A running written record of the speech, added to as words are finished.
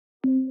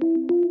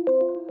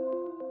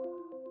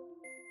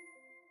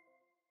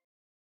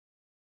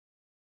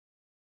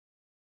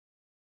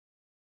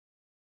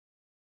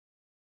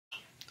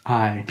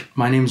Hi,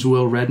 my name is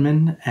Will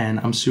Redmond, and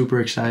I'm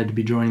super excited to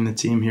be joining the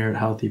team here at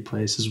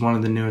HealthyPlace as one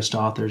of the newest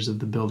authors of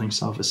the Building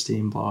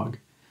Self-Esteem blog.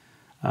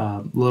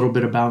 A little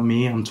bit about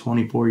me: I'm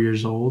 24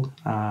 years old.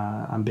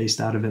 I'm based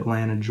out of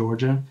Atlanta,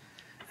 Georgia,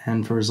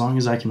 and for as long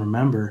as I can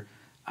remember,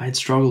 I had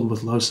struggled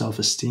with low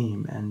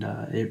self-esteem, and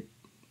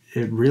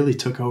it really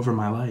took over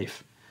my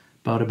life.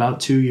 But about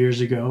 2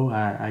 years ago,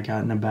 I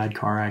got in a bad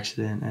car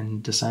accident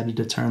and decided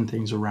to turn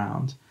things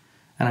around.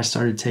 And I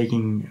started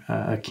taking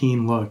a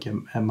keen look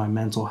at my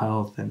mental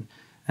health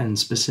and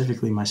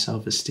specifically my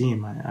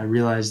self-esteem. I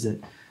realized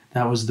that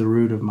that was the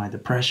root of my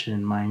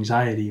depression, my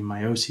anxiety,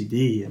 my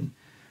OCD, and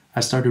I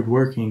started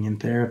working in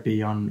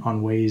therapy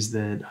on ways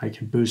that I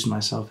could boost my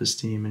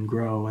self-esteem and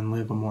grow and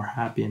live a more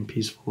happy and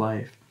peaceful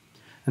life.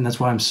 And that's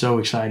why I'm so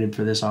excited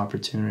for this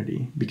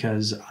opportunity,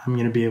 because I'm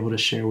going to be able to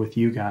share with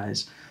you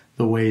guys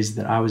the ways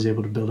that I was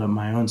able to build up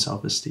my own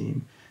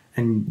self-esteem.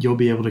 And you'll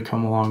be able to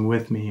come along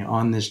with me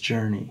on this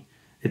journey.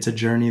 It's a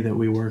journey that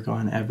we work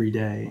on every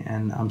day,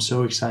 and I'm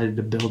so excited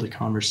to build a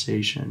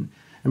conversation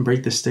and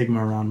break the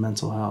stigma around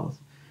mental health.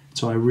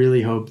 So I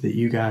really hope that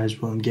you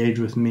guys will engage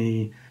with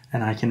me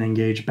and I can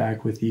engage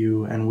back with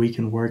you, and we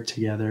can work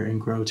together and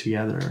grow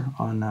together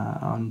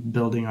on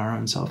building our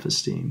own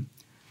self-esteem.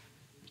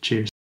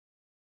 Cheers.